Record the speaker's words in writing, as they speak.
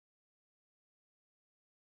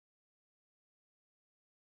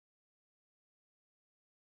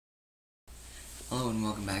Hello and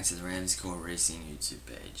welcome back to the Core Racing YouTube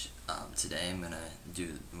page. Today I'm gonna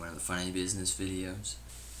do one of the funny business videos.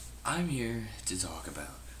 I'm here to talk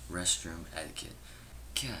about restroom etiquette.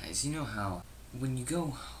 Guys, you know how when you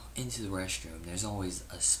go into the restroom there's always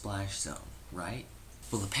a splash zone, right?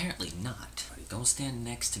 Well, apparently not. Don't stand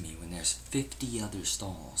next to me when there's 50 other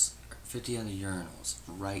stalls, or 50 other urinals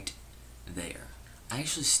right there. I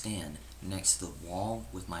actually stand next to the wall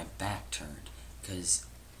with my back turned because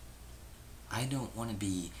I don't want to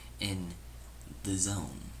be in the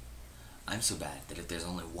zone. I'm so bad that if there's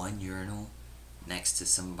only one urinal next to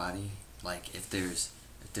somebody, like if there's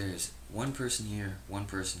one person here, one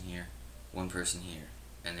person here, one person here,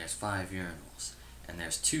 and there's 5 urinals, and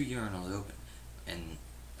there's 2 urinals open, and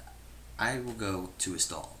I will go to a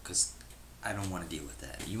stall because I don't want to deal with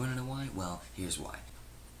that. You want to know why? Well, here's why.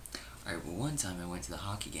 Alright, well, one time I went to the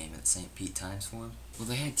hockey game at St. Pete Times Forum. Well,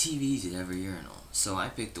 they had TVs at every urinal, so I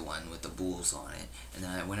picked the one with the Bulls on it, and then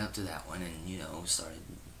I went up to that one and, you know, started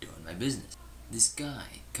doing my business. This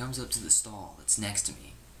guy comes up to the stall that's next to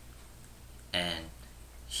me, and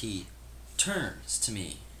he turns to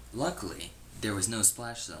me. Luckily, there was no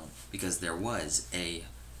splash zone, because there was a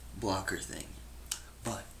blocker thing.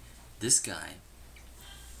 But this guy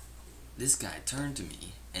turned to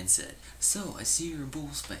me and said, "So, I see you're a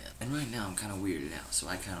Bulls fan." And right now I'm kind of weirded out, so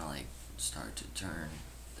I kind of like start to turn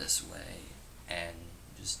this way and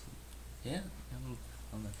just, yeah,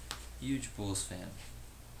 I'm a huge Bulls fan.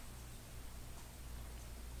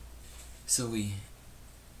 So he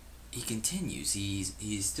continues,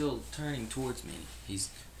 he's still turning towards me, he's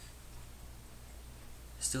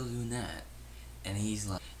still doing that, and he's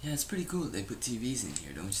like, "Yeah, it's pretty cool that they put TVs in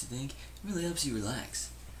here, don't you think? It really helps you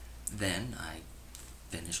relax." Then I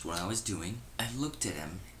finished what I was doing. I looked at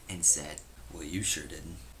him and said, "Well, you sure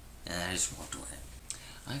didn't." And I just walked away.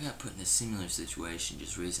 I got put in a similar situation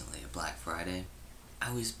just recently at Black Friday.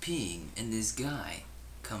 I was peeing and this guy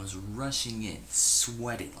comes rushing in,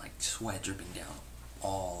 sweating, like sweat dripping down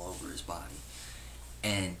all over his body.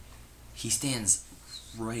 And he stands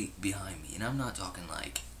right behind me. And I'm not talking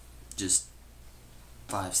like just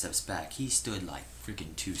 5 steps back. He stood like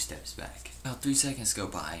freaking 2 steps back. About 3 seconds go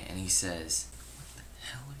by and he says, "What the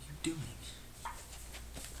hell are you doing?"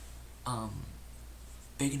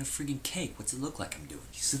 Baking a freaking cake. What's it look like I'm doing?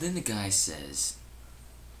 So then the guy says,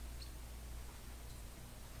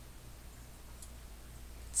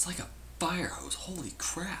 "It's like a fire hose. Holy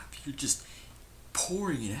crap. You're just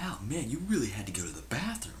pouring it out. Man, you really had to go to the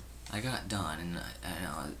bathroom." I got done and I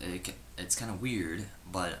know it's kind of weird,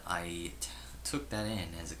 but I took that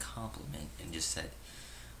in as a compliment and just said,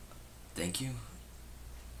 "Thank you,"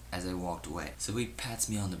 as I walked away. So he pats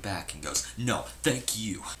me on the back and goes, "No, thank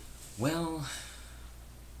you." Well,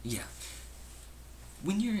 yeah.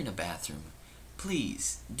 When you're in a bathroom,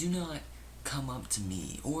 please do not come up to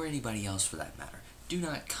me, or anybody else for that matter. Do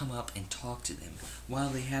not come up and talk to them while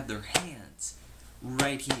they have their hands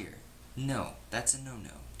right here. No, that's a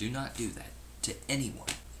no-no. Do not do that to anyone.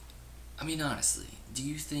 I mean, honestly, do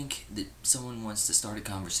you think that someone wants to start a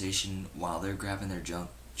conversation while they're grabbing their junk,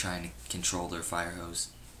 trying to control their fire hose?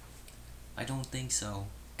 I don't think so.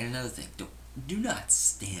 And another thing, do not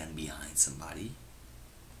stand behind somebody.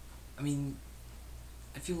 I mean,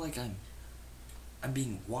 I feel like I'm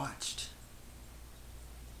being watched.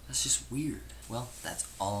 That's just weird. Well, that's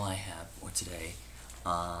all I have for today.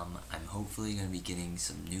 I'm hopefully going to be getting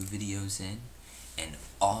some new videos in, and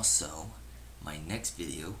also my next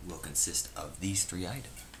video will consist of these 3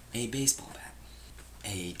 items: a baseball bat,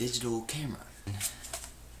 a digital camera, and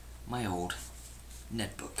my old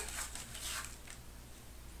netbook.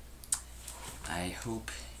 I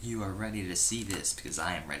hope you are ready to see this, because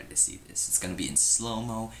I am ready to see this. It's going to be in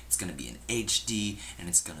slow-mo, it's going to be in HD, and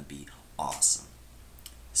it's going to be awesome.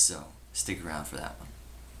 So, stick around for that one.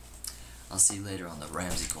 I'll see you later on the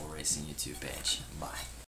Core Racing YouTube page. Bye.